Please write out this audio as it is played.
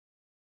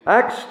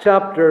Acts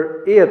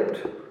chapter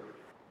 8,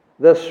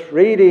 this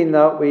reading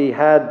that we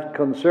had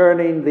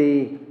concerning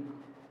the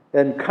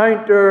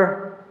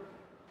encounter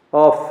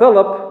of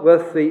Philip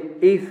with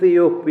the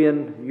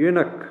Ethiopian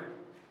eunuch.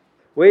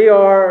 We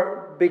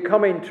are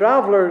becoming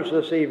travelers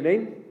this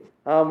evening,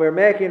 and we're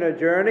making a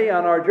journey,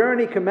 and our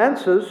journey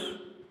commences,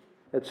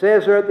 it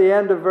says there at the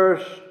end of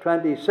verse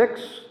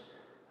 26,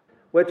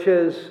 which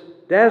is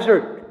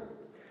desert.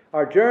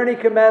 Our journey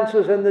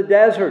commences in the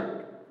desert.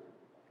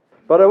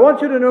 But I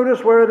want you to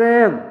notice where it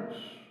ends.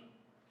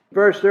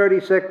 Verse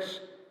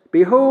 36,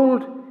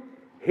 behold,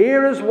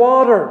 here is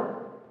water.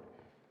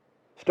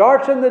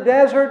 Starts in the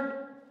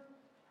desert,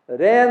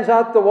 it ends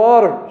at the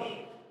waters.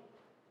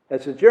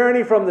 It's a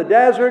journey from the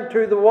desert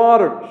to the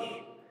waters.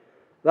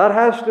 That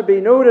has to be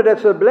noted.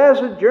 It's a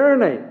blessed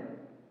journey.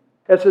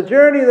 It's a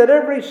journey that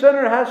every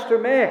sinner has to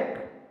make.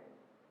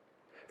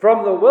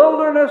 From the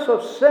wilderness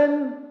of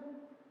sin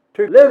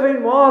to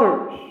living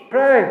waters,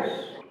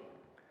 Christ.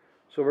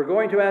 So we're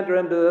going to enter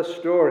into this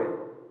story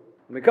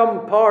and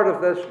become part of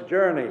this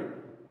journey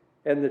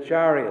in the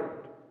chariot.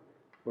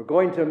 We're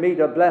going to meet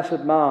a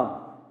blessed man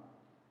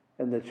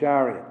in the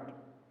chariot.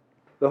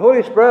 The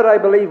Holy Spirit, I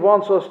believe,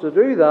 wants us to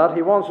do that.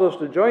 He wants us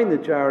to join the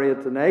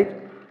chariot tonight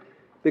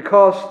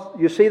because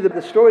you see the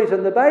stories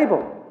in the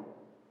Bible.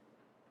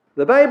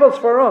 The Bible's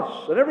for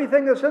us, and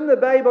everything that's in the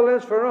Bible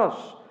is for us.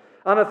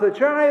 And if the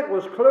chariot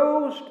was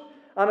closed,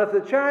 and if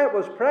the chariot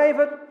was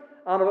private,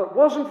 and if it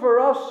wasn't for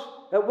us,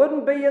 it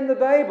wouldn't be in the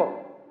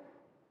Bible.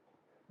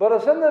 But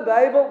it's in the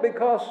Bible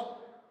because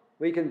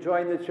we can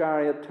join the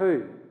chariot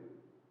too.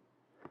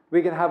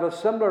 We can have a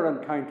similar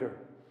encounter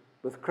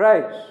with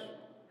Christ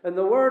in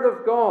the Word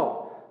of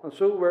God. And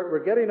so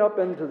we're getting up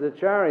into the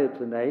chariot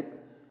tonight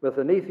with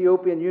an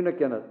Ethiopian eunuch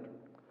in it.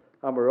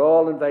 And we're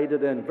all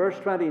invited in. Verse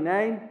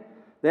 29,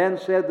 then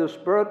said the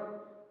Spirit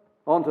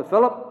unto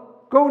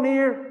Philip, go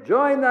near,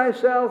 join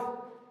thyself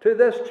to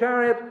this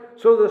chariot.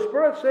 So the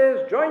Spirit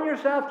says, join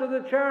yourself to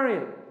the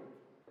chariot.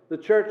 The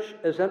church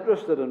is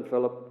interested in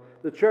Philip.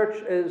 The church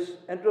is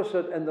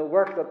interested in the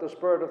work that the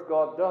Spirit of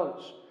God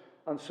does.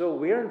 And so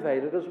we're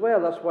invited as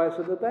well. That's why it's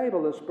in the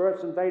Bible. The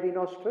Spirit's inviting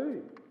us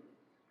too.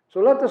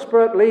 So let the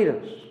Spirit lead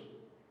us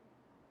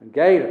and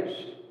guide us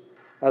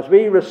as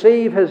we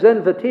receive His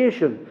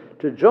invitation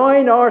to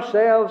join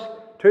ourselves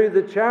to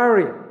the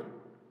chariot.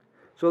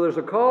 So there's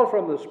a call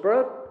from the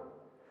Spirit,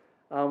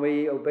 and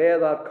we obey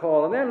that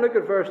call. And then look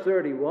at verse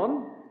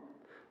 31.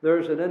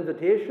 There's an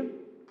invitation.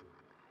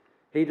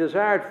 He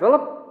desired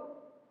Philip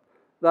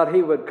that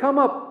he would come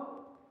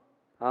up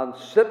and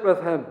sit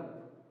with him.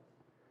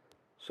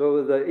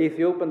 So the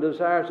Ethiopian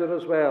desires it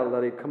as well,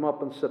 that he'd come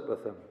up and sit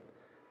with him.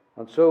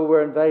 And so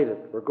we're invited.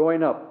 We're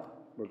going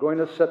up. We're going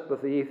to sit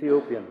with the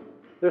Ethiopian.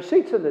 There's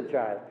seats in the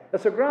chariot.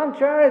 It's a grand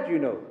chariot, you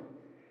know.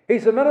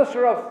 He's the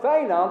minister of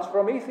finance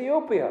from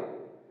Ethiopia.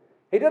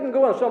 He didn't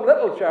go in some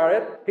little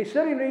chariot. He's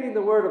sitting reading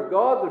the Word of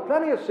God. There's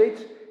plenty of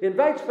seats. He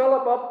invites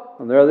Philip up,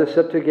 and there they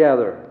sit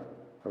together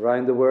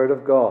around the Word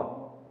of God.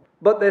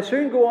 But they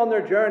soon go on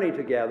their journey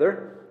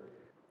together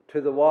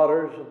to the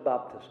waters of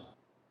baptism.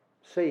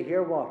 See,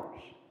 here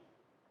waters.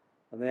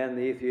 And then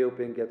the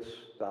Ethiopian gets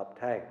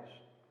baptized.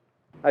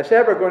 I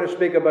said we're going to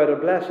speak about a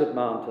blessed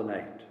man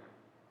tonight.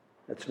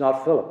 It's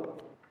not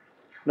Philip.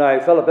 Now,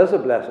 Philip is a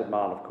blessed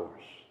man, of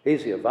course.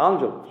 He's the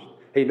evangelist.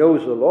 He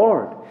knows the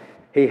Lord.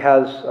 He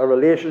has a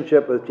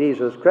relationship with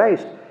Jesus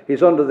Christ.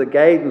 He's under the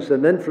guidance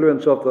and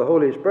influence of the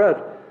Holy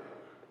Spirit.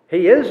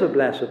 He is a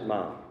blessed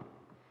man.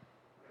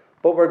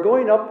 But we're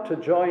going up to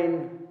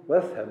join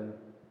with him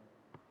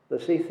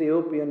this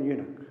Ethiopian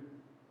eunuch.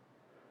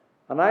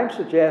 And I'm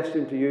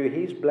suggesting to you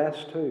he's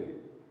blessed too,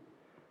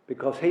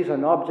 because he's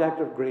an object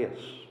of grace.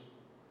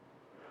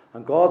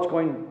 And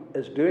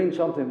is doing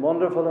something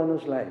wonderful in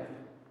his life.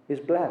 He's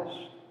blessed.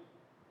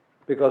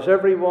 Because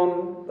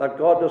everyone that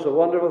God does a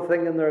wonderful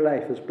thing in their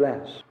life is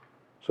blessed.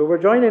 So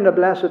we're joining a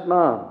blessed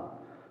man.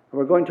 And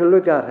we're going to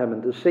look at him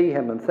and to see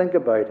him and think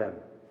about him.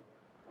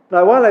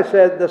 Now, while I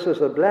said this is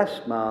a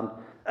blessed man,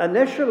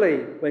 initially,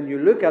 when you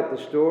look at the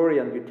story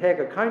and you take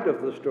account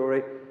of the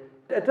story,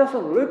 it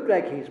doesn't look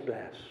like he's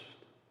blessed.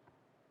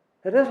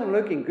 It isn't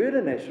looking good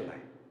initially.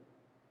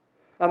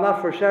 And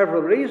that for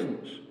several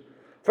reasons.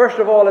 First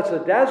of all, it's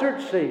a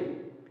desert scene.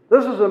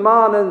 This is a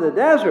man in the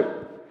desert.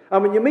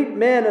 And when you meet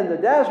men in the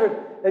desert,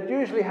 it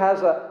usually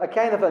has a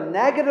kind of a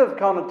negative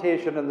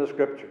connotation in the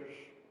Scriptures.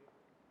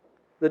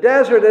 The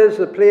desert is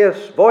a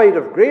place void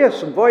of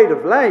grace and void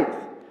of life.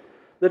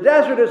 The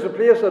desert is a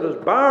place that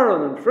is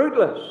barren and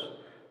fruitless.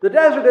 The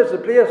desert is a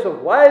place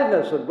of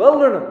wildness and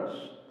wilderness.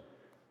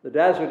 The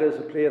desert is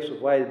a place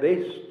of wild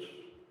beasts,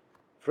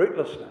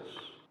 fruitlessness,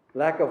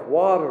 lack of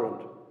water and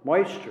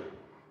moisture,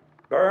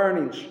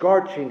 burning,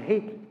 scorching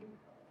heat.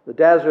 The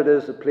desert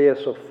is a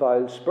place of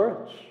foul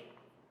spirits,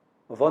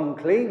 of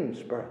unclean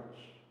spirits.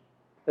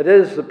 It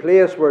is the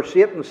place where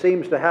Satan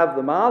seems to have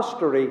the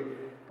mastery.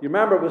 You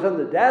remember it was in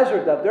the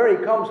desert that there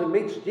he comes and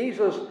meets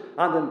Jesus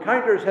and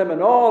encounters him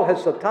in all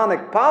his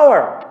satanic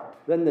power.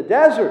 In the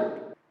desert.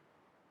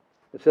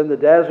 It's in the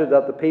desert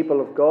that the people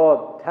of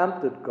God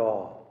tempted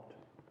God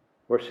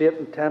where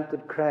Satan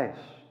tempted Christ.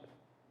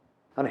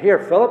 And here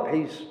Philip,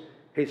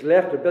 he's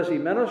left a busy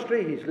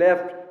ministry. He's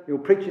left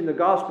preaching the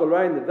gospel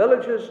around the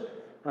villages,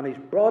 and he's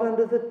brought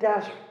into the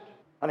desert.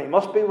 And he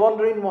must be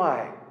wondering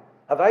why.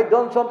 Have I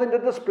done something to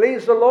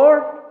displease the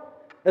Lord?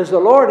 Is the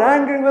Lord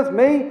angry with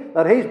me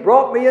that He's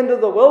brought me into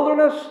the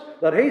wilderness,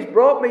 that He's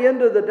brought me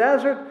into the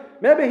desert?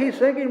 Maybe he's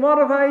thinking, what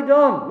have I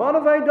done? What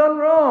have I done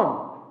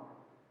wrong?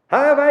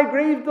 How have I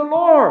grieved the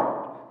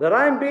Lord that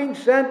I'm being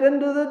sent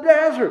into the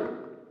desert?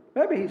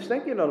 Maybe he's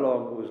thinking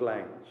along those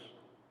lines.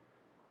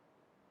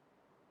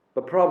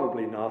 But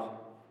probably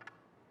not.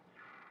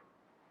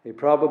 He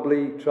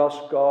probably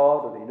trusts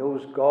God, and he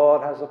knows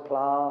God has a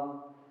plan,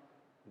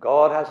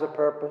 God has a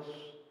purpose,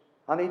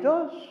 and He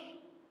does.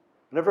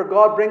 Whenever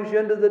God brings you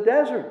into the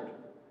desert,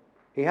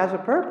 He has a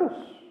purpose.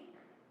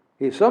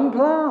 He has some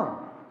plan.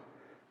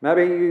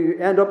 Maybe you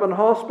end up in a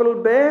hospital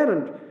bed,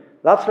 and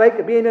that's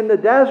like being in the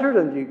desert,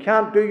 and you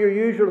can't do your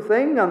usual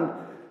thing, and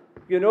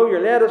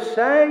you're laid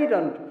aside,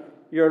 and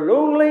you're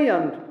lonely,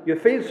 and you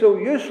feel so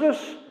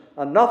useless,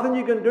 and nothing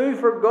you can do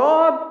for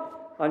God,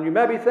 and you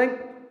maybe think,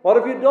 what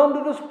have you done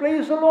to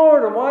displease the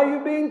Lord, and why are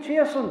you being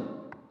chastened?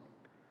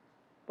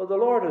 But the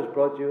Lord has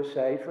brought you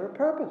aside for a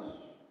purpose.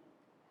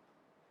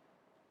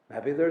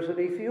 Maybe there's an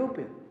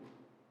Ethiopian.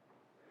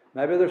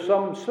 Maybe there's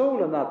some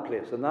soul in that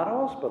place, in that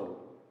hospital.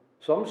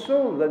 Some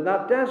soul in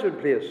that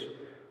desert place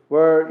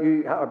where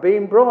you are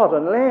being brought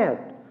and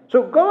led.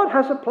 So God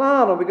has a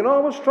plan, and we can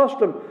always trust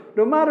Him,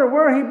 no matter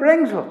where He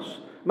brings us,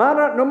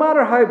 no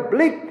matter how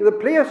bleak the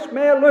place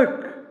may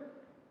look.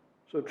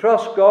 So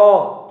trust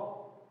God,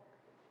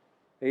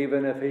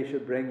 even if He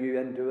should bring you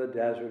into a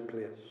desert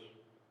place.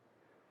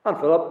 And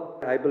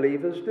Philip, I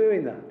believe, is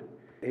doing that.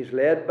 He's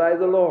led by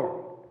the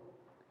Lord.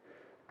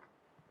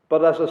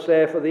 But as I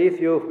say, for the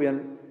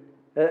Ethiopian,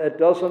 it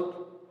doesn't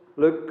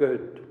look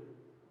good.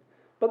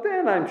 But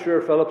then I'm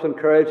sure Philip's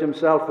encouraged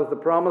himself with the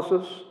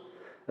promises,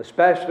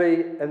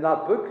 especially in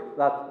that book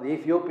that the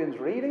Ethiopian's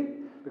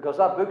reading, because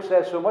that book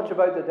says so much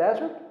about the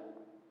desert,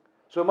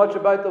 so much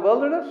about the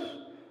wilderness,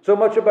 so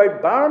much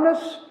about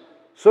barrenness,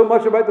 so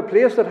much about the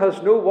place that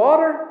has no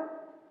water,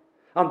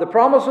 and the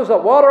promises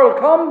that water will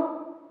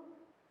come.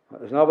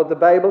 Isn't that what the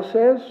Bible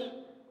says?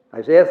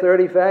 Isaiah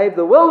 35,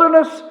 the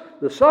wilderness,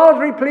 the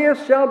solitary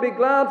place shall be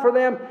glad for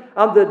them,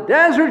 and the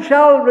desert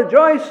shall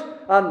rejoice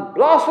and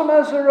blossom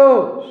as a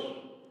rose.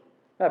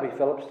 Maybe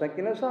Philip's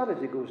thinking as that as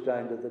he goes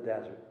down to the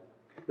desert.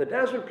 The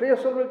desert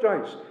place will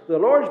rejoice. The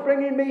Lord's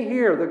bringing me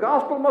here. The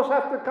gospel must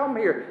have to come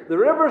here. The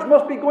rivers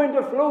must be going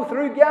to flow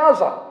through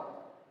Gaza.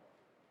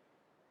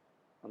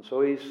 And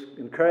so he's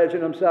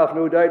encouraging himself,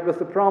 no doubt, with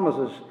the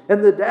promises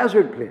in the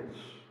desert place.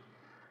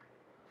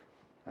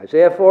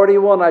 Isaiah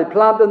 41, I'll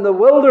plant in the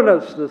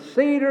wilderness the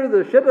cedar,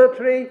 the shittah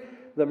tree,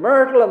 the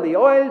myrtle and the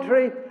oil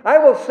tree. I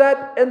will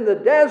set in the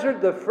desert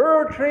the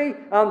fir tree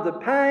and the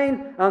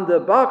pine and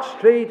the box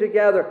tree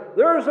together.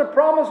 There's the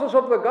promises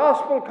of the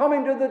gospel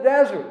coming to the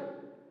desert.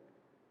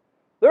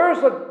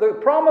 There's the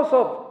promise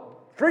of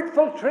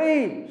fruitful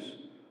trees,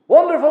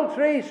 wonderful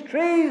trees,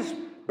 trees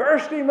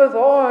bursting with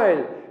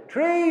oil,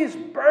 trees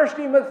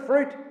bursting with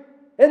fruit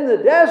in the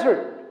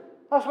desert.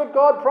 That's what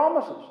God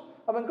promises.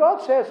 And when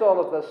God says all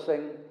of this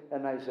thing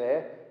in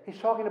Isaiah, He's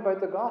talking about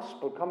the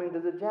gospel coming to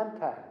the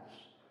Gentiles.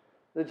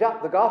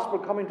 The gospel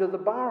coming to the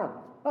barren.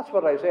 That's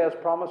what Isaiah's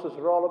promises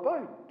are all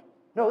about.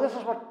 No, this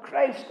is what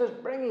Christ is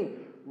bringing.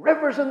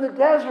 Rivers in the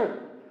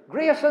desert.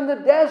 Grace in the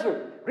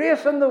desert.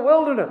 Grace in the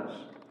wilderness.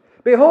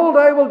 Behold,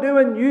 I will do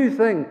a new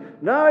thing.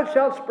 Now it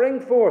shall spring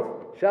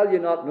forth. Shall you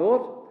not know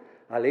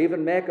it? I'll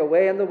even make a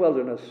way in the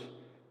wilderness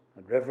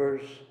and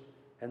rivers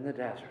in the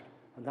desert.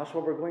 And that's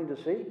what we're going to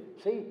see.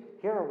 See,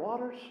 here are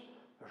waters.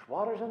 There's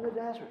waters in the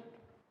desert.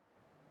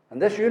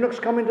 And this eunuch's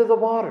coming to the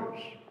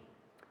waters.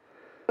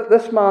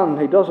 This man,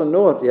 he doesn't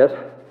know it yet,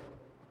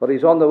 but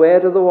he's on the way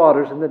to the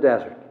waters in the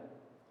desert.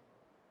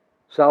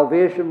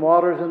 Salvation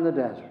waters in the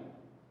desert.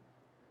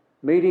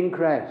 Meeting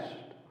Christ.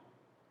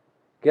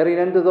 Getting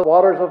into the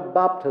waters of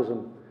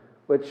baptism,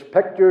 which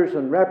pictures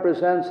and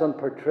represents and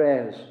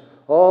portrays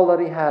all that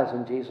he has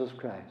in Jesus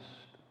Christ.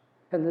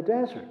 In the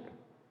desert.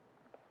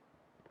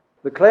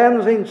 The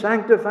cleansing,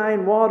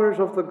 sanctifying waters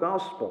of the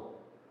gospel.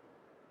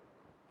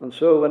 And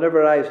so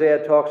whenever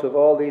Isaiah talks of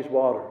all these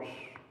waters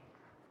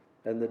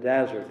in the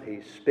desert,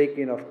 he's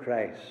speaking of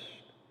Christ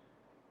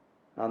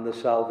and the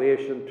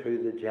salvation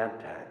to the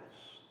Gentiles.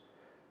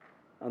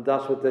 And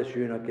that's what this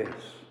eunuch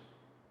is.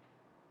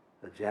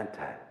 A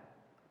Gentile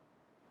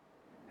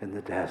in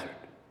the desert.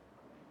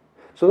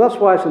 So that's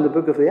why it's in the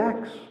book of the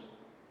Acts.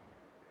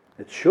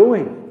 It's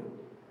showing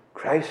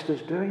Christ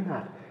is doing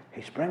that.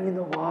 He's bringing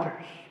the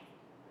waters.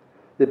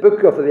 The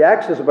book of the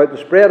Acts is about the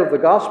spread of the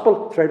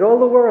gospel throughout all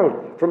the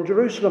world. From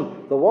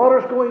Jerusalem, the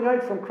waters going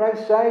out from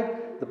Christ's side,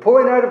 the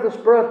pouring out of the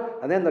Spirit,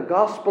 and then the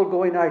gospel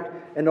going out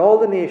in all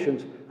the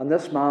nations. And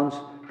this man's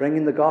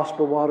bringing the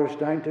gospel waters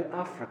down to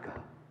Africa.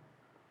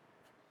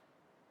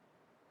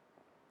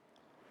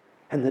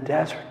 In the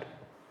desert.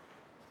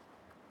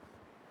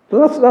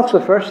 So that's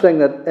the first thing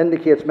that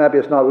indicates maybe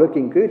it's not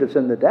looking good. It's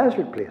in the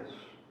desert place.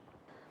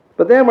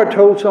 But then we're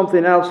told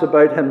something else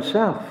about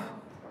himself.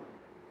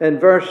 In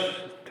verse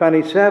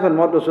 27,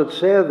 what does it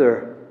say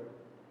there?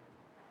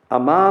 A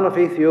man of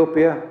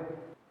Ethiopia,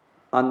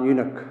 an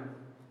eunuch.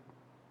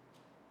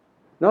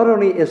 Not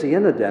only is he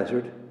in a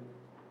desert,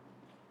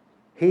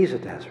 he's a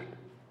desert.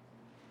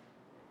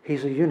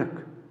 He's a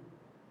eunuch.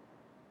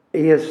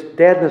 He has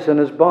deadness in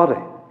his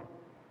body.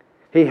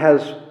 He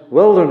has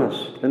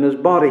wilderness in his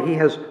body. He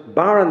has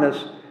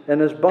barrenness in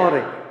his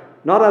body.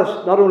 Not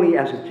only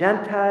as a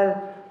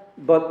Gentile,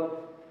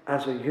 but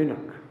as a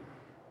eunuch.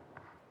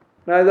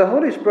 Now, the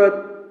Holy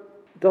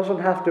Spirit doesn't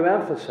have to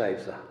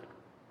emphasize that.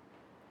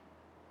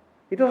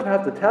 He doesn't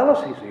have to tell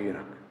us he's a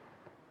eunuch.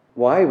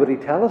 Why would he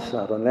tell us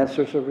that unless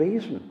there's a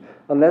reason?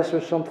 Unless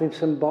there's something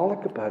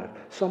symbolic about it,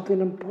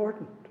 something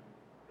important.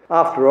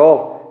 After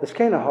all, it's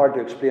kind of hard to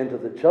explain to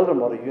the children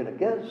what a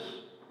eunuch is.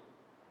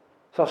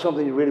 It's not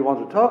something you really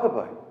want to talk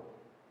about.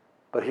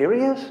 But here he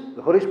is.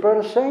 The Holy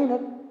Spirit is saying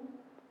it.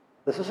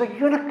 This is a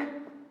eunuch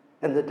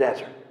in the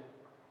desert.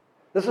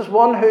 This is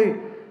one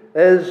who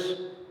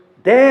is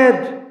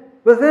dead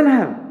within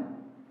him.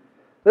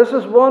 This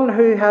is one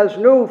who has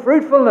no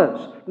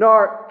fruitfulness,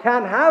 nor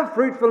can have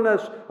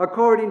fruitfulness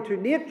according to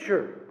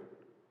nature.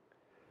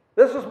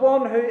 This is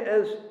one who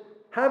is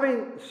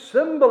having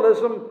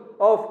symbolism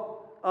of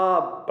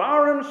a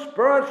barren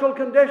spiritual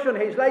condition.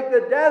 He's like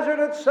the desert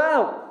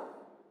itself,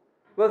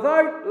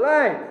 without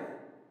life.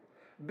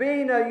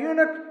 Being a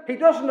eunuch, he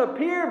doesn't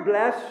appear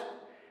blessed.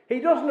 He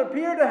doesn't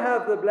appear to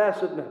have the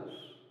blessedness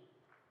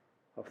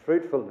of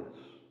fruitfulness,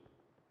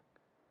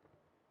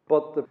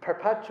 but the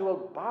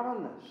perpetual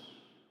barrenness,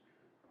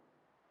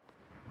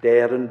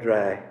 dead and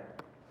dry.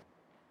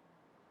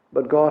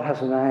 But God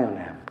has an eye on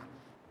him.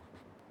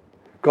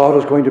 God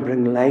is going to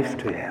bring life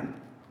to him.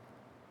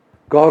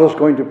 God is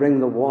going to bring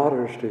the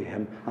waters to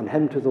him, and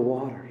him to the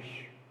waters,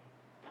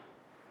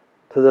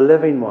 to the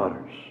living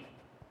waters.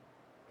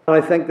 And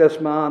I think this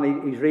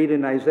man, he's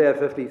reading Isaiah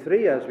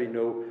 53, as we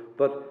know,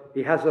 but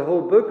he has the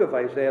whole book of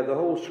Isaiah, the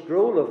whole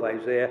scroll of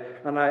Isaiah,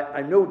 and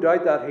I no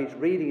doubt that he's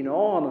reading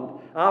on, and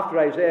after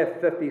Isaiah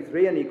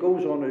 53 and he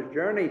goes on his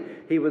journey,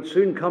 he would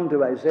soon come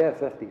to Isaiah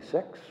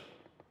 56.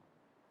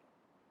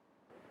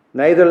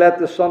 Neither let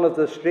the son of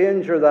the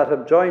stranger that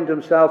have joined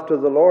himself to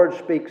the Lord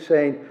speak,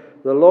 saying,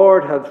 the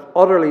Lord hath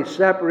utterly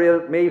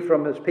separated me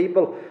from his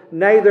people.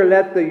 Neither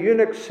let the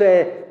eunuch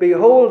say,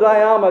 behold, I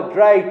am a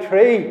dry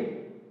tree.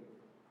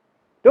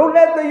 Don't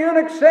let the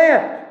eunuch say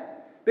it,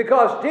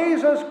 because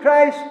Jesus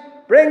Christ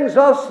brings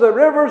us the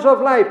rivers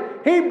of life.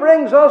 He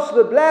brings us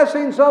the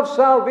blessings of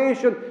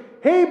salvation.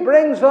 He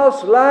brings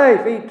us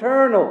life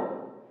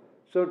eternal.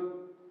 So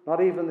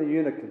not even the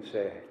eunuch can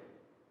say,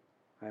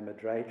 I'm a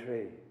dry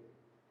tree.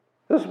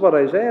 This is what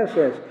Isaiah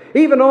says.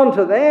 Even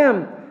unto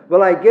them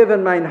will I give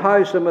in mine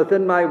house and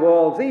within my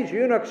walls, these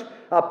eunuchs,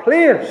 a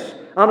place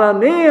and a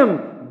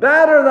name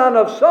better than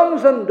of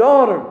sons and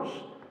daughters.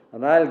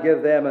 And I'll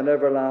give them an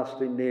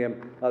everlasting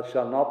name that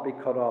shall not be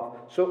cut off.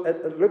 So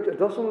it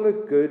doesn't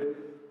look good,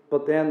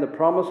 but then the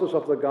promises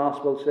of the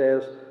gospel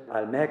says,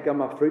 I'll make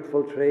him a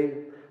fruitful tree.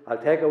 I'll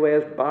take away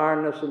his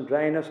barrenness and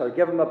dryness. I'll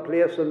give him a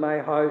place in my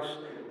house.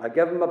 I'll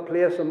give him a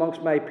place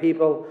amongst my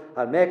people.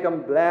 I'll make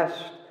him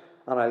blessed,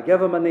 and I'll give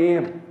him a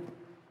name.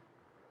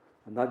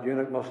 And that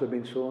eunuch must have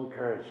been so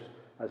encouraged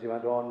as he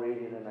went on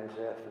reading in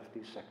Isaiah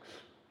 56.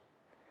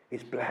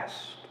 He's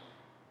blessed.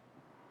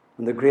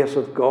 And the grace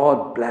of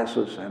God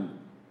blesses him.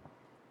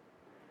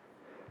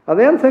 And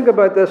then think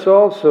about this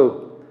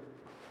also.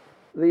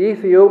 The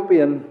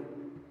Ethiopian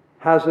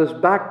has his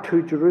back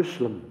to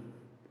Jerusalem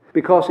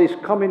because he's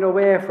coming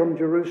away from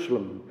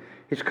Jerusalem.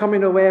 He's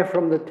coming away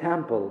from the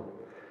temple.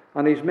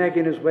 And he's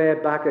making his way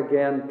back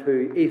again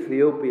to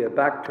Ethiopia,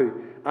 back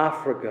to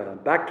Africa,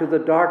 back to the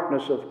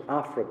darkness of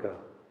Africa.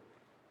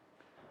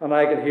 And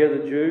I can hear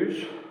the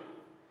Jews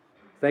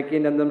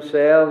thinking in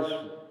themselves,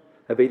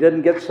 if he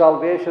didn't get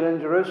salvation in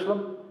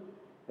Jerusalem,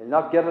 he'll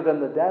not get it in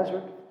the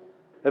desert.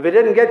 If he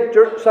didn't get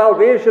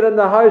salvation in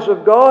the house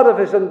of God,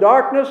 if he's in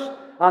darkness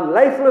and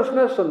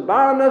lifelessness and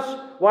barrenness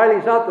while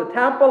he's at the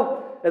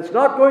temple, it's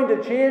not going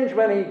to change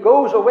when he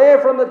goes away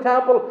from the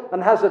temple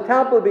and has the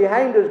temple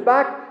behind his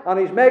back and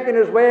he's making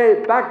his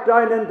way back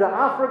down into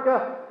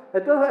Africa.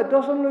 It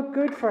doesn't look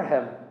good for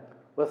him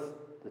with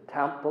the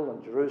temple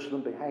and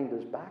Jerusalem behind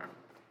his back.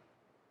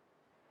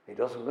 He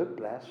doesn't look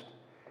blessed.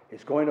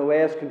 He's going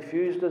away as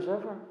confused as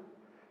ever.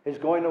 He's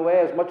going away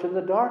as much in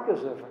the dark as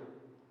ever.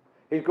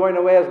 He's going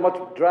away as much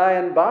dry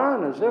and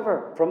barren as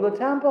ever from the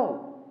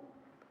temple.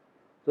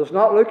 So it's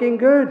not looking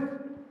good.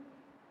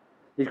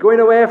 He's going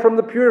away from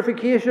the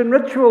purification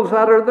rituals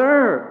that are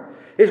there.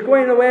 He's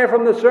going away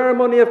from the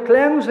ceremony of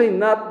cleansing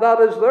that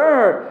is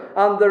there,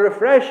 and the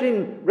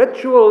refreshing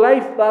ritual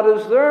life that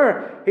is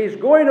there. He's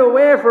going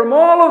away from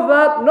all of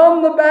that,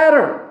 none the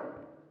better.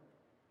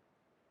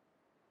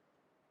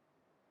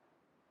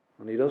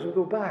 And he doesn't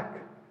go back,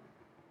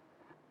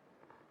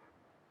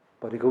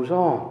 but he goes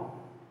on.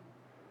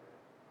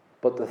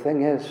 But the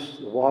thing is,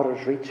 the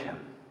waters reach him.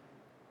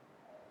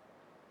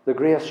 The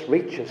grace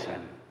reaches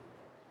him.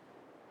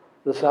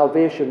 the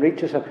salvation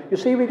reaches him. You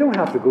see, we don't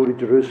have to go to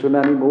Jerusalem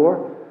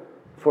anymore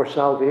for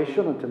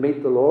salvation and to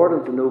meet the Lord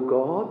and to know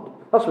God.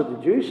 That's what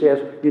the Jew says.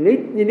 You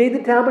need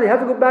the temple. You have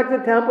to go back to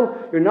the temple.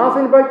 You're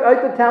nothing about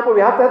out the temple. We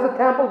have to have the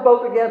temple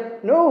built again.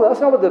 No, that's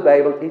not what the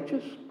Bible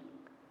teaches.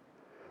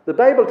 The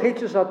Bible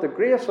teaches that the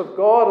grace of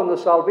God and the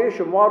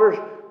salvation waters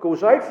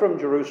goes out from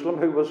Jerusalem,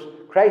 who was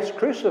Christ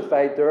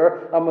crucified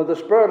there, and when the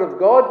Spirit of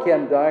God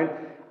came down,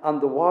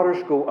 and the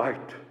waters go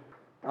out,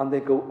 and they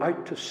go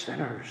out to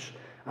sinners,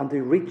 and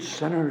they reach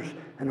sinners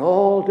in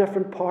all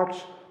different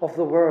parts of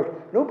the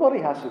world. Nobody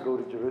has to go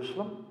to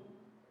Jerusalem.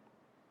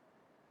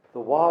 The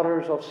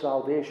waters of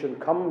salvation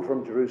come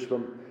from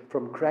Jerusalem,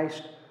 from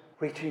Christ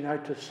reaching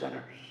out to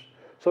sinners.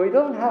 So he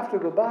doesn't have to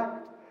go back.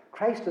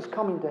 Christ is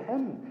coming to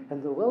him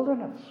in the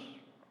wilderness.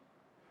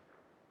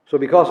 So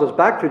because it's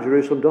back to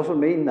Jerusalem doesn't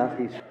mean that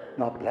he's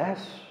not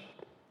blessed.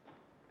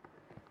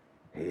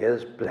 He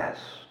is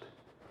blessed.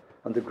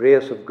 And the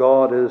grace of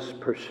God is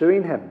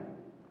pursuing him.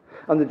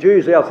 And the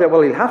Jews, they'll say,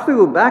 well, he'll have to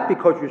go back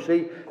because, you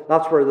see,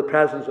 that's where the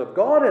presence of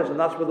God is, and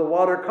that's where the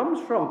water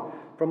comes from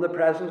the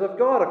presence of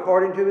God,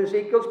 according to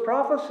Ezekiel's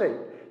prophecy.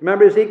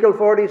 Remember Ezekiel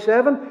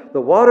 47?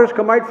 The waters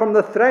come out from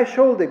the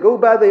threshold, they go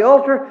by the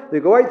altar, they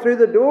go out through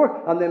the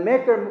door, and they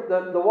make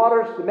the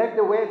waters to make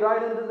their way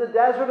down into the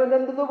desert and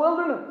into the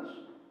wilderness.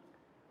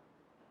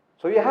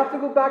 So you have to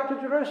go back to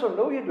Jerusalem.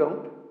 No, you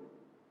don't.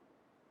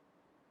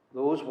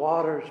 Those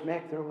waters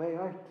make their way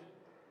out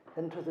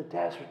into the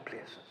desert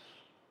places,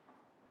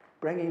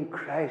 bringing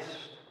Christ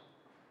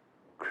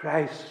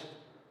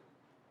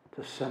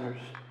to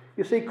sinners.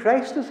 You see,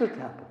 Christ is a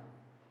temple.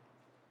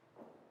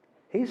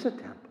 He's a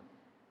temple.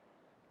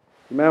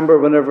 Remember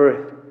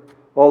whenever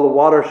all the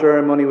water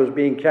ceremony was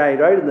being carried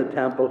out in the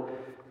temple,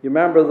 you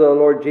remember the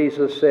Lord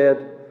Jesus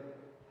said,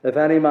 if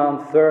any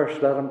man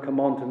thirst, let him come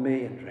unto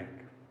me and drink.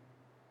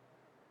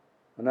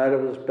 And out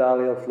of his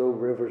belly will flow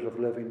rivers of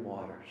living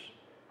waters.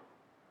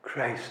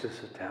 Christ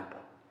is a temple.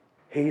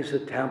 He's a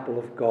temple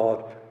of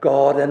God.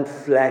 God in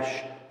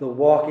flesh, the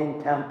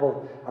walking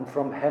temple. And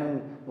from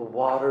him, the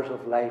waters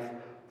of life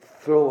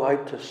flow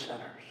out to sinners.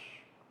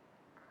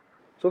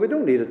 So we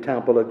don't need a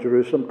temple at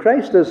Jerusalem.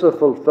 Christ is the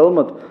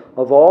fulfillment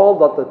of all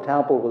that the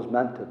temple was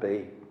meant to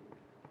be.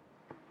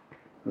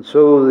 And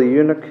so the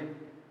eunuch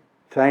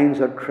finds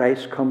that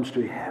Christ comes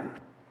to him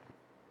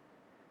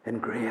in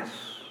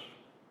grace,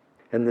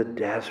 in the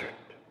desert.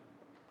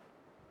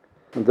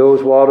 And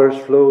those waters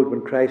flowed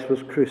when Christ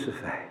was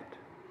crucified.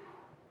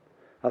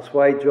 That's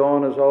why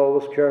John is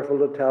always careful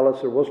to tell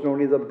us there wasn't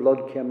only the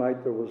blood came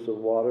out, there was the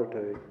water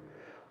too.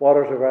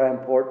 Water is a very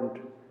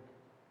important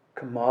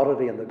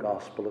commodity in the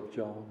Gospel of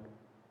John.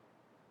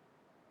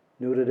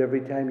 Note it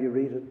every time you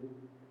read it.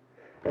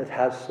 It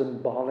has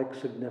symbolic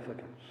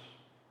significance.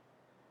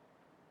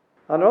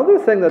 Another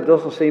thing that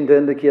doesn't seem to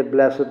indicate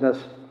blessedness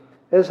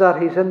is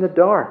that he's in the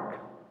dark.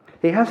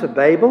 He has a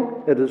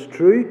Bible, it is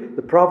true,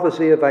 the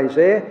prophecy of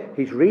Isaiah,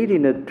 he's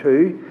reading it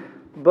too,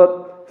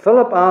 but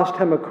Philip asked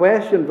him a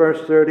question,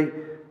 verse 30,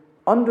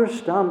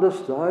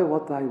 understandest thou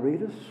what thou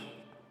readest?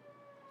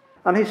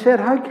 And he said,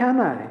 how can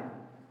I?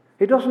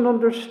 He doesn't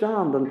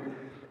understand. And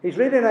he's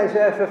reading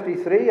Isaiah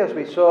 53, as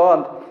we saw,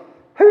 and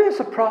who is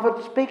the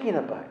prophet speaking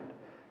about?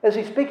 Is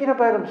he speaking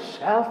about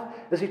himself?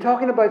 Is he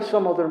talking about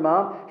some other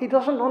man? He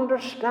doesn't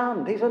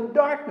understand. He's in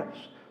darkness.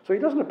 So he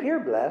doesn't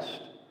appear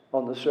blessed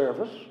on the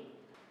surface.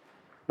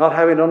 Not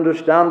having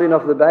understanding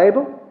of the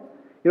Bible.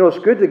 You know, it's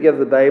good to give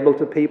the Bible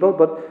to people,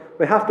 but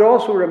we have to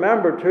also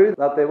remember too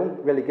that they won't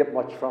really get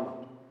much from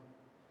it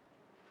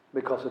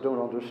because they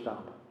don't understand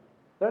it.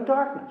 They're in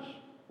darkness.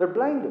 They're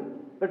blinded.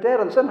 They're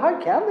dead in sin.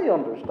 How can they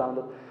understand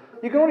it?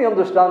 You can only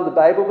understand the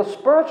Bible with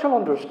spiritual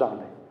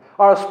understanding.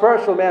 Or a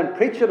spiritual man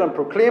preach it and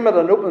proclaim it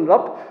and open it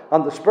up,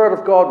 and the Spirit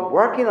of God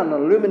working and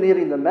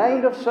illuminating the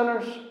mind of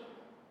sinners.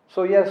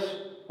 So yes,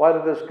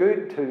 while it is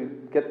good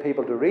to get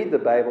people to read the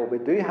Bible, we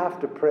do have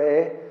to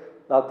pray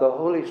that the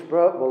Holy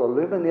Spirit will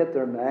illuminate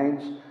their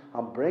minds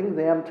and bring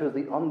them to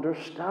the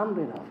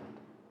understanding of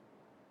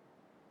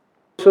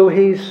it. So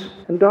he's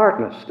in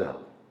darkness still.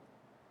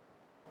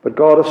 But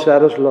God has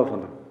set his love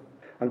on him.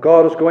 And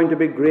God is going to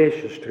be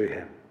gracious to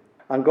him.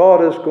 And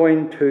God is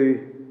going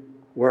to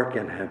work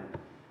in him.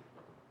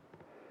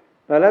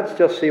 Now let's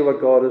just see what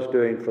God is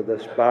doing for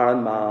this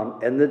barren man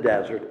in the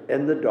desert,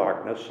 in the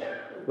darkness,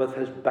 with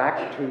his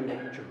back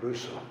to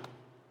Jerusalem.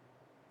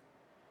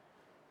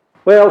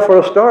 Well, for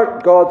a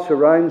start, God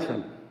surrounds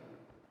him.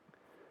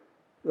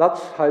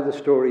 That's how the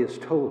story is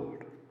told.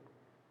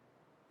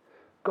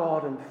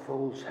 God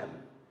enfolds him.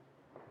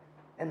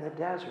 In the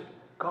desert,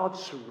 God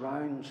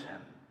surrounds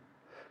him.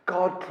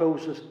 God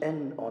closes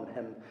in on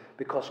him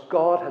because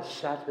God has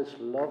set his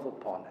love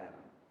upon him.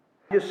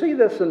 You see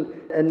this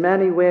in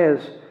many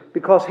ways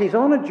because he's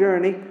on a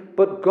journey,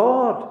 but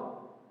God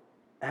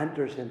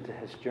enters into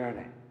his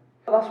journey.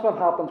 That's what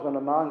happens when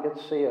a man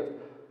gets saved.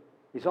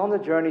 He's on the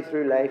journey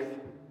through life,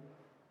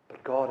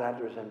 but God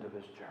enters into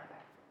his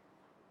journey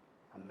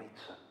and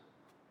meets him.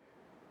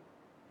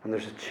 And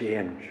there's a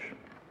change.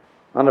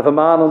 And if a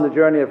man on the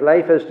journey of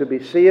life is to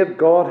be saved,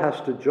 God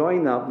has to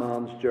join that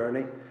man's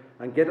journey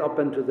and get up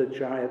into the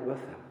chariot with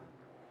him.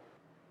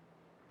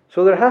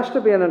 So there has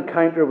to be an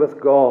encounter with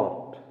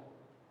God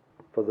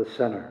for the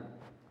sinner.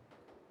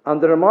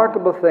 And the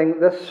remarkable thing,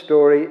 this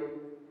story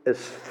is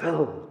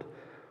filled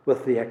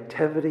with the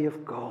activity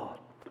of God.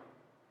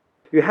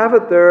 You have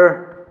it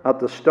there at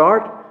the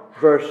start,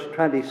 verse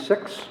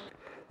 26.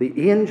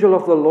 The angel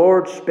of the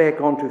Lord spake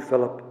unto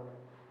Philip,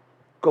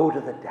 go to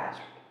the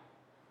desert.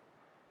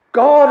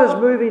 God is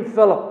moving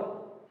Philip.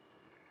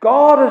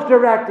 God is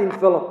directing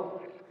Philip.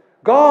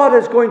 God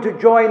is going to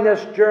join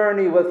this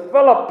journey with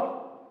Philip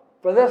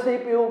for this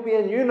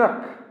Ethiopian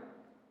eunuch.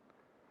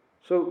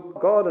 So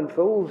God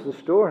unfolds the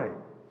story.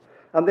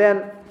 And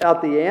then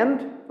at the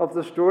end of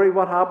the story,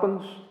 what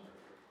happens?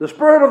 The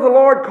Spirit of the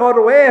Lord caught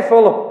away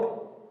Philip.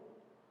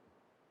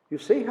 You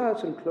see how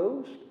it's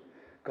enclosed?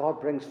 God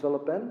brings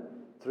Philip in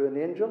through an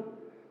angel.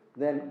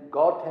 Then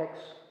God takes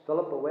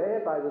Philip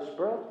away by the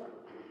Spirit.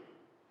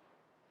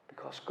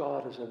 Because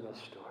God is in this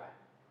story.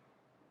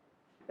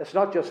 It's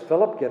not just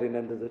Philip getting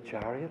into the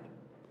chariot.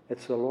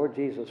 It's the Lord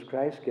Jesus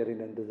Christ getting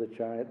into the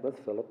chariot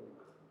with Philip.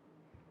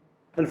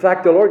 In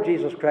fact, the Lord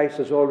Jesus Christ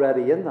is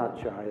already in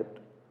that chariot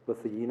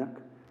with the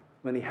eunuch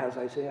when he has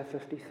Isaiah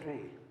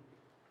 53.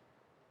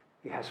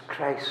 He has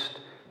Christ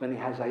when he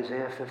has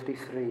Isaiah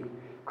 53.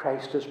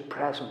 Christ is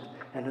present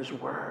in his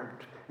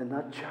word in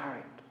that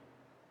chariot.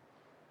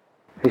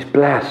 He's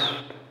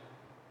blessed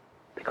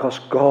because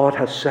God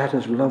has set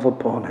his love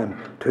upon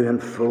him to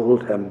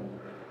enfold him.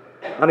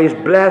 And he's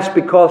blessed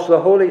because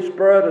the Holy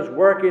Spirit is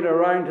working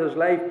around his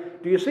life.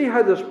 Do you see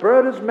how the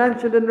Spirit is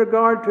mentioned in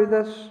regard to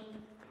this?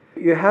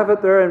 You have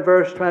it there in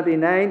verse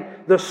 29.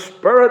 The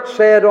Spirit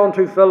said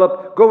unto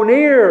Philip, go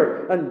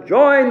near and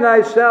join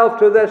thyself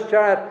to this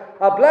chariot.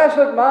 A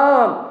blessed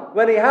man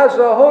when he has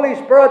the Holy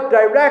Spirit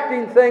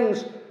directing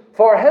things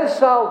for his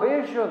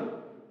salvation.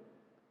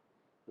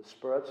 The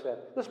Spirit said.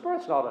 The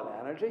Spirit's not an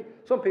energy.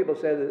 Some people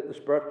say that the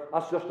Spirit,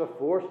 that's just a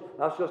force.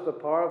 That's just the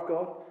power of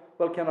God.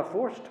 Well, can a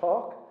force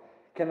talk?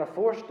 Can a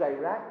force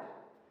direct?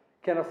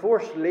 Can a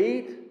force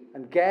lead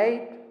and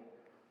guide?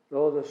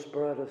 No, the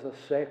Spirit is a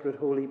sacred,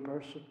 holy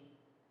person,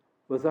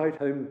 without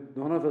whom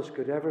none of us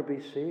could ever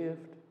be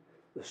saved.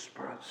 The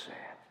Spirit said.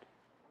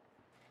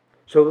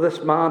 So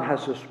this man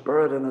has the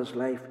Spirit in his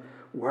life,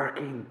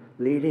 working,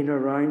 leading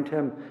around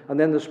him. And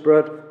then the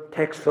Spirit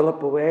takes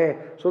Philip away.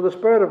 So the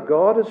Spirit of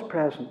God is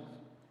present.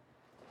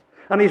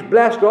 And he's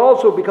blessed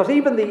also because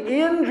even the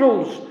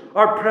angels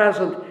are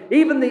present.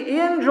 Even the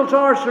angels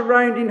are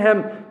surrounding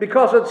him,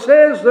 because it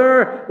says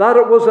there that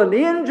it was an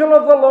angel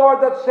of the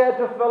Lord that said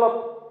to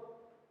Philip,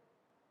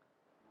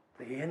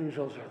 the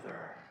angels are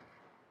there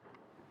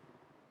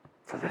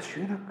for this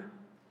eunuch.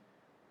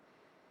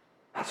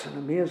 That's an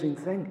amazing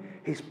thing.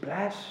 He's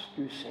blessed,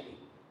 you see,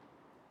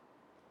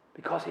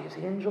 because he has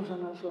angels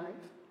in his life.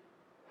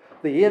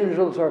 The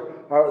angels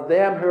are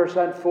them who are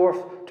sent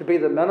forth to be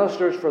the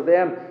ministers for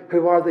them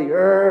who are the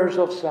heirs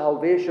of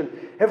salvation.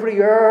 Every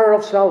heir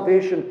of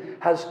salvation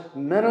has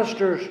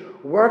ministers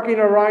working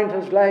around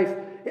his life,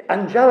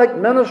 angelic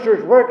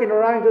ministers working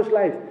around his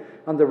life.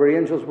 And there were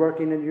angels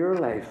working in your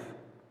life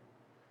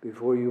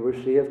before you were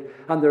saved.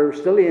 And there are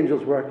still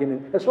angels working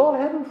in. It's all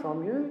hidden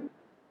from you,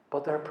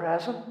 but they're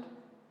present.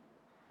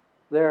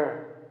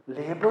 They're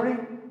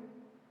laboring.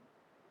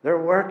 They're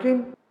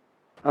working.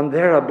 And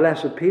they're a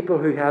blessed people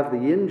who have the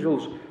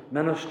angels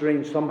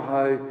ministering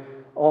somehow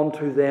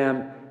unto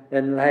them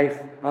in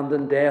life and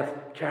in death,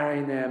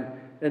 carrying them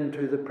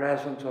into the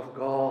presence of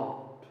God.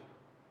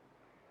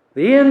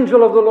 The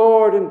angel of the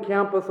Lord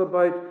encampeth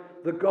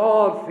about the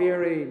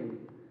God-fearing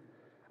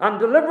and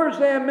delivers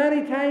them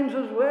many times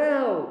as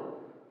well.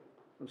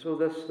 And so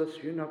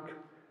this eunuch,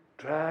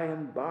 dry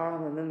and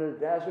barren and in the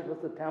desert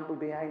with the temple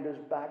behind his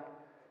back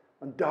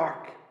and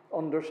dark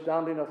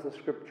understanding of the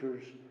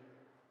Scriptures,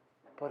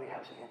 but he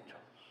has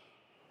angels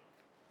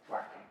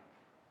working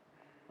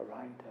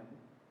around him.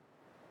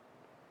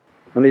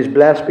 And he's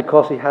blessed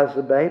because he has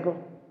the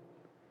Bible.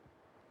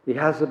 He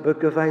has the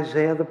book of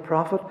Isaiah the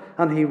prophet,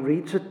 and he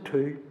reads it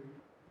too.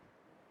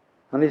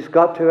 And he's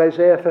got to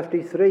Isaiah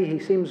 53. He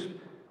seems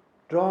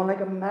drawn like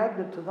a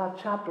magnet to that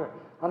chapter,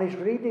 and he's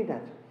reading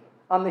it.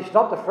 And it's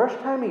not the first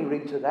time he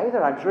reads it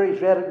either. I'm sure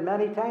he's read it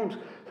many times.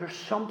 There's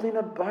something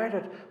about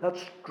it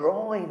that's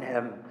drawing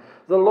him.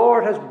 The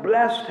Lord has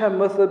blessed him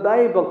with the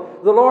Bible.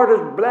 The Lord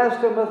has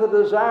blessed him with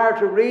a desire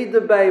to read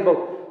the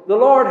Bible. The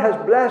Lord has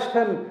blessed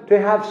him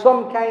to have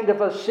some kind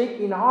of a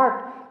seeking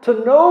heart, to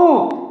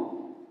know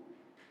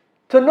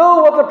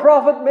what the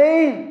prophet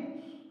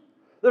means.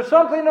 There's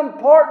something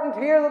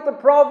important here that the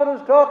prophet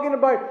is talking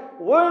about.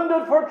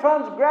 Wounded for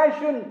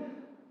transgression,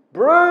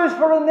 bruised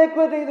for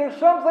iniquity. There's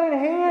something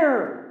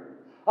here.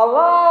 A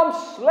lamb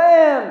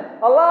slain,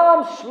 a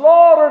lamb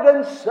slaughtered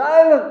in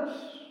silence.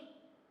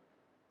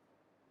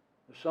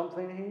 There's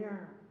something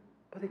here,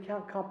 but he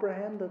can't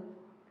comprehend it.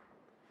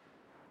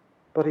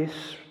 But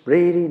he's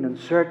reading and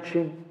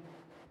searching.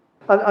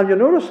 And you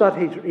notice that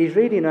he's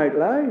reading out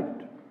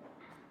loud.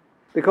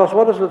 Because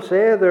what does it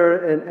say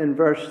there in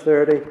verse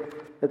 30?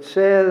 It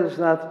says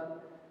that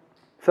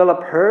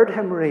Philip heard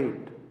him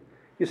read.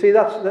 You see,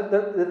 they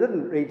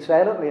didn't read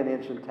silently in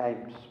ancient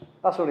times.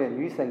 That's only a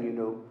new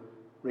thing,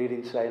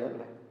 reading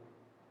silently.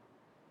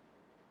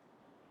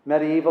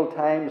 Medieval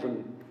times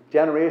and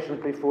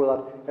generations before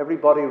that,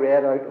 everybody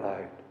read out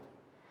loud.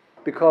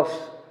 Because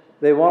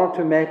they wanted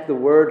to make the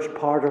words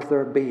part of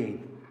their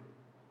being.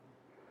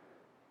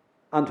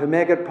 And to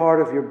make it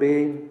part of your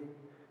being,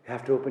 you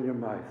have to open your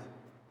mouth.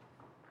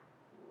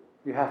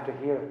 You have to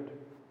hear it.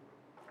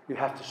 You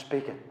have to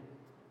speak it.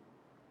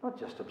 Not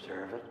just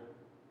observe it.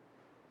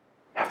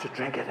 You have to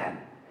drink it in.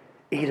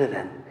 Eat it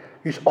in.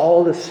 Use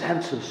all the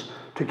senses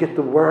to get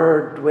the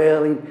word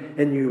dwelling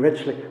in you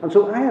richly. And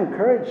so I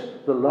encourage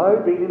the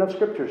loud reading of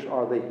Scriptures,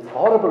 or the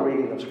audible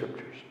reading of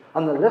Scriptures,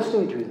 and the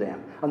listening to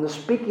them, and the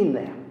speaking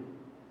them,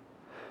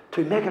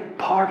 to make it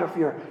part of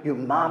your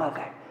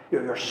humanity,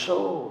 your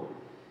soul.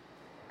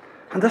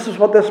 And this is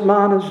what this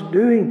man is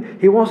doing.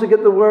 He wants to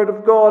get the word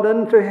of God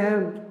into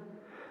him.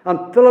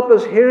 And Philip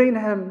is hearing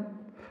him.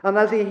 And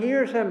as he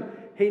hears him,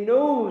 he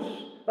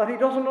knows that he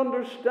doesn't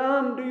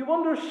understand. Do you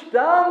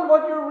understand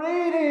what you're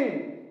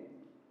reading?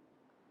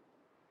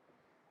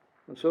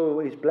 And so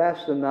he's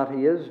blessed in that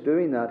he is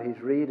doing that.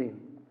 He's reading.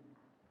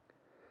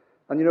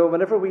 And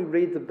whenever we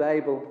read the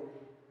Bible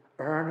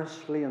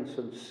earnestly and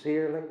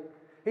sincerely,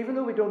 even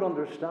though we don't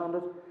understand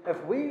it,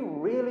 if we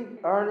really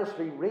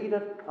earnestly read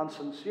it and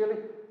sincerely,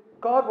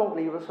 God won't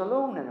leave us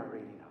alone in our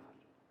reading of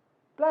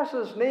it. Bless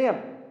His name.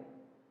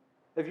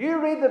 If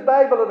you read the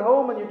Bible at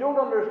home and you don't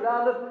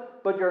understand it,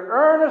 but you're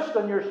earnest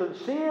and you're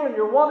sincere and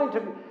you're wanting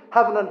to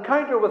have an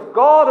encounter with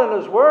God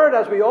and His Word,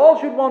 as we all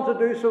should want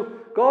to do so,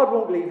 God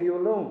won't leave you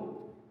alone.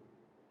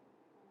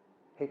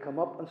 He'll come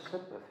up and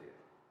sit with you,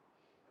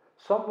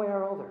 some way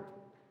or other.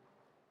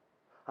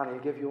 And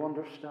He'll give you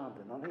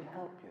understanding, and He'll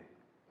help you.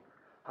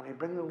 And He'll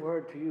bring the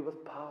Word to you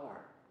with power.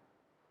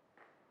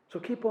 So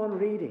keep on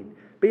reading.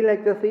 Be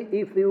like the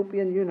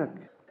Ethiopian eunuch.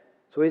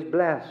 So he's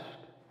blessed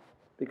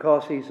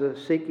because he's a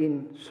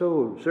seeking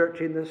soul,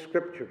 searching the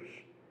Scriptures.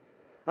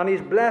 And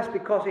he's blessed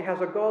because he has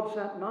a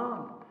God-sent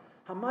man.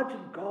 Imagine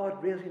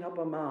God raising up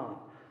a man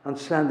and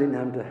sending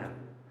him to him.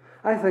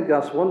 I think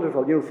that's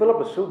wonderful.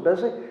 Philip is so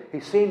busy.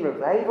 He's seen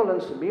revival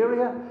in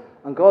Samaria.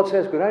 And God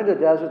says, go down to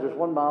the desert. There's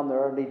one man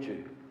there who needs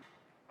you.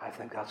 I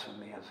think that's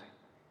amazing.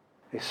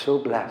 He's so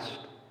blessed.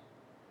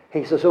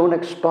 He's his own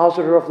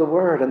expositor of the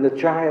Word in the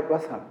chariot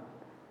with him.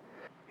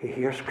 He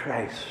hears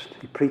Christ.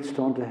 He preached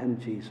unto him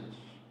Jesus.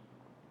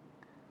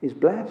 He's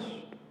blessed.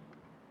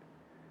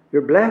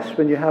 You're blessed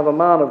when you have a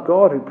man of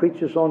God who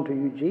preaches unto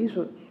you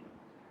Jesus.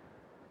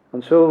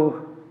 And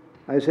so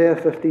Isaiah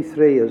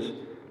 53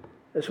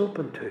 is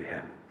open to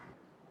him.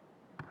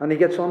 And he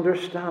gets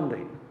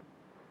understanding.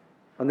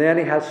 And then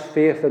he has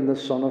faith in the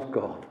Son of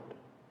God.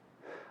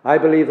 I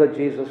believe that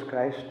Jesus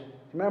Christ,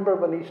 remember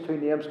when these two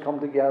names come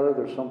together,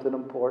 there's something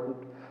important.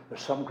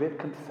 There's some great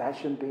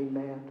confession being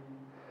made.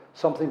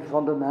 Something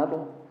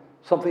fundamental.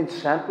 Something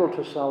central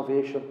to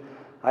salvation.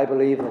 I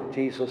believe that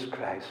Jesus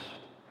Christ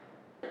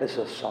is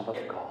the Son of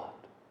God.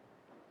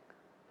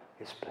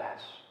 He's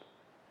blessed.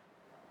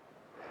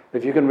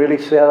 If you can really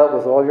say that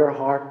with all your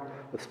heart,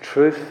 with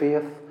true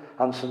faith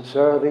and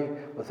sincerity,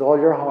 with all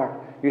your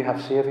heart, you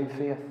have saving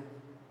faith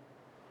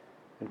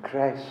in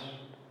Christ.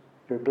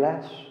 You're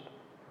blessed.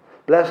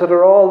 Blessed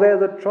are all they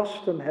that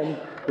trust in Him,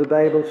 the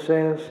Bible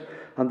says.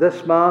 And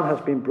this man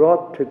has been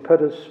brought to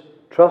put his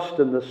trust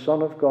in the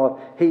Son of God.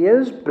 He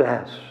is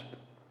blessed.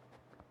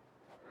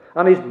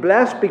 And he's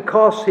blessed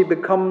because he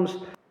becomes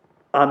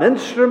an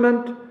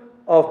instrument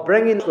of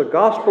bringing the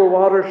gospel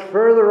waters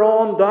further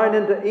on down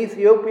into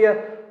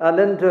Ethiopia and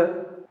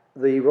into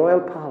the royal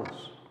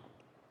palace.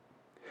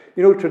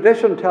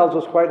 Tradition tells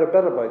us quite a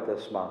bit about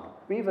this man.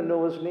 We even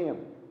know his name.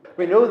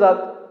 We know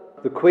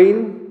that the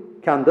Queen,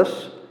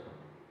 Candace,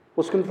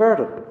 was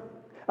converted.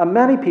 And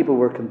many people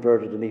were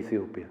converted in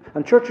Ethiopia.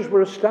 And churches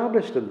were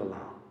established in the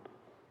land.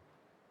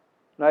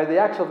 Now, the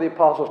Acts of the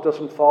Apostles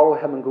doesn't follow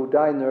him and go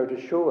down there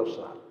to show us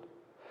that.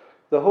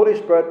 The Holy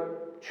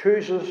Spirit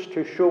chooses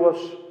to show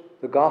us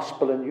the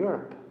gospel in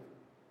Europe.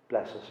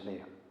 Bless His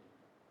name.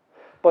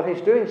 But He's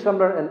doing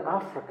similar in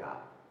Africa.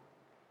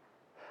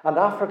 And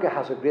Africa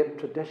has a great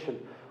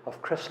tradition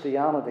of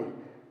Christianity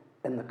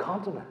in the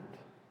continent.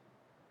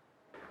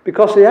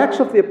 Because the Acts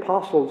of the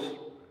Apostles,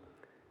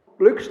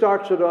 Luke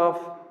starts it off,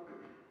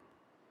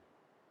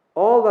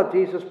 all that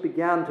Jesus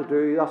began to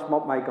do, that's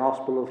what my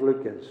Gospel of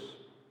Luke is.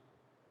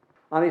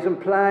 And he's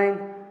implying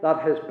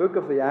that his book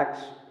of the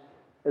Acts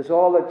is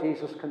all that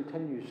Jesus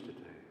continues to do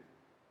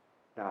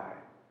now,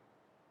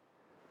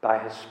 by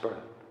His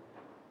Spirit.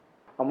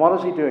 And what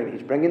is He doing?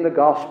 He's bringing the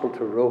gospel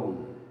to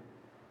Rome.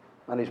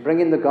 And He's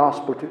bringing the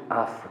gospel to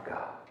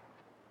Africa.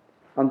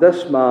 And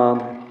this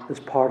man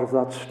is part of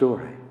that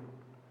story.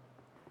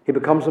 He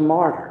becomes a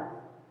martyr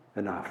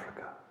in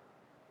Africa.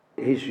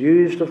 He's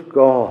used of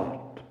God.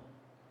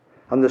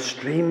 And the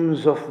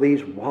streams of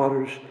these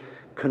waters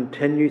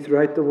continue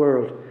throughout the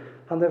world.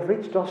 And they've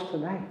reached us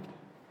tonight.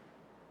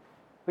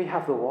 We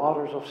have the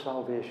waters of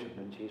salvation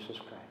in Jesus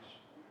Christ.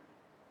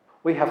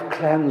 We have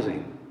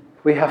cleansing.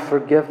 We have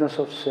forgiveness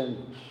of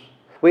sins.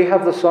 We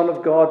have the Son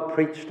of God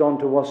preached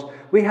unto us.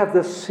 We have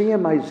the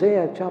same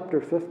Isaiah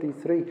chapter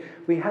 53.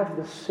 We have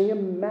the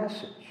same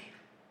message.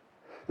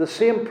 The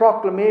same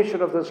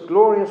proclamation of this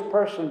glorious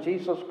person,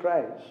 Jesus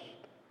Christ.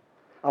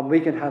 And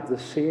we can have the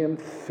same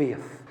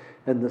faith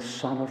in the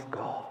Son of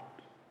God.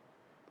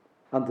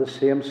 And the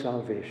same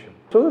salvation.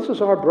 So this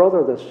is our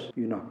brother, this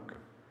eunuch.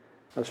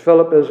 As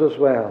Philip is as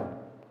well.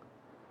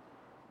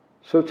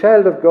 So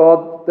child of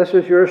God, this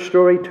is your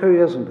story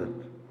too, isn't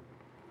it?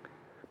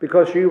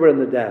 Because you were in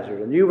the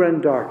desert and you were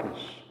in darkness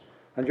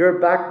and your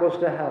back was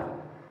to heaven.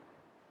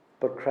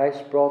 But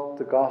Christ brought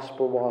the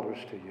gospel waters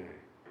to you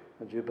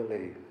and you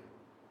believe.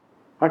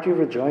 Aren't you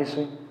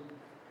rejoicing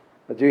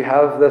that you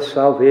have this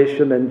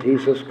salvation in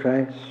Jesus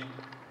Christ?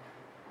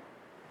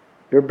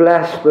 You're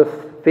blessed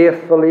with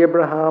faithful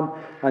Abraham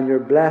and you're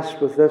blessed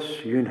with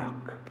this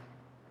eunuch.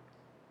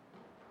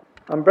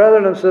 And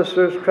brethren and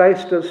sisters,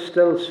 Christ is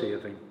still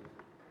saving.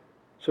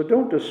 So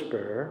don't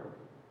despair.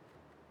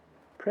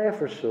 Pray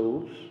for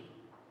souls,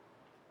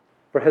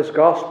 for his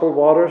gospel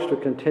waters to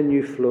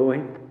continue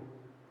flowing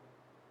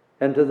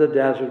into the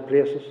desert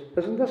places.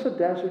 Isn't this a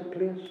desert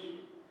place?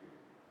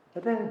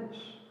 It is.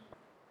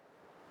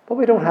 But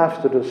we don't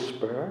have to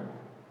despair.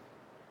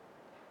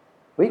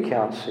 We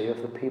can't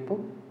save the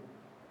people.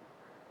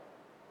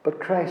 But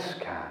Christ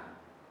can.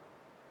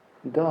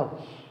 He does.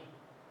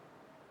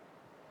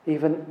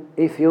 Even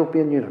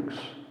Ethiopian eunuchs.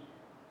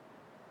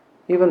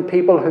 Even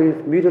people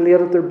who've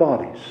mutilated their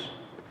bodies.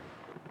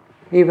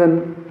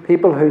 Even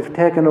people who've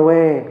taken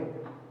away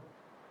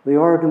the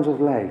organs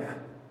of life.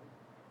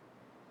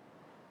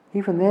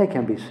 Even they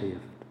can be saved.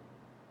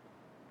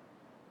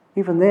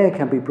 Even they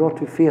can be brought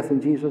to faith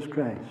in Jesus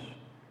Christ.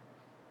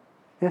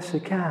 Yes, they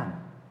can.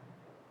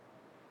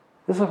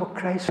 This is what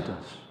Christ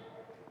does.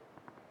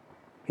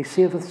 He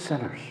saveth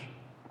sinners.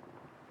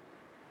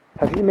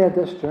 Have you made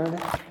this journey?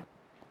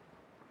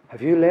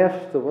 Have you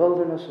left the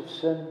wilderness of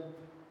sin?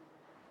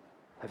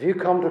 Have you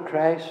come to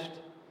Christ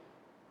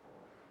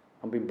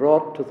and been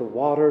brought to the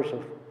waters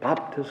of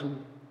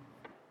baptism?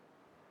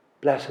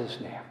 Bless his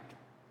name.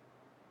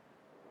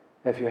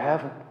 If you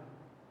haven't,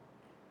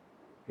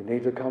 you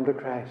need to come to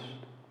Christ.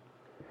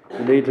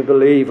 You need to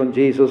believe in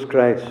Jesus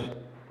Christ,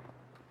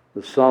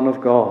 the Son of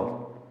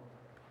God.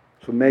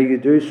 So may you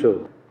do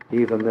so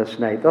even this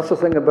night. That's the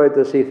thing about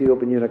this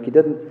Ethiopian eunuch. He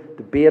didn't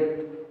debate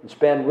and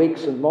spend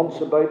weeks and months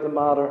about the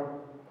matter.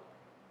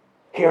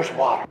 Here's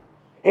water.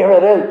 Here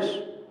it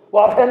is.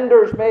 What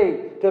hinders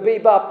me to be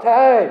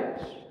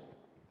baptized?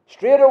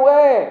 Straight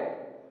away,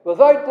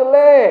 without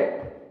delay.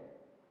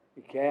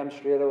 He came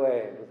straight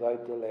away,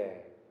 without delay.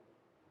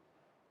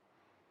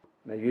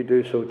 May you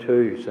do so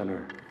too,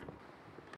 sinner.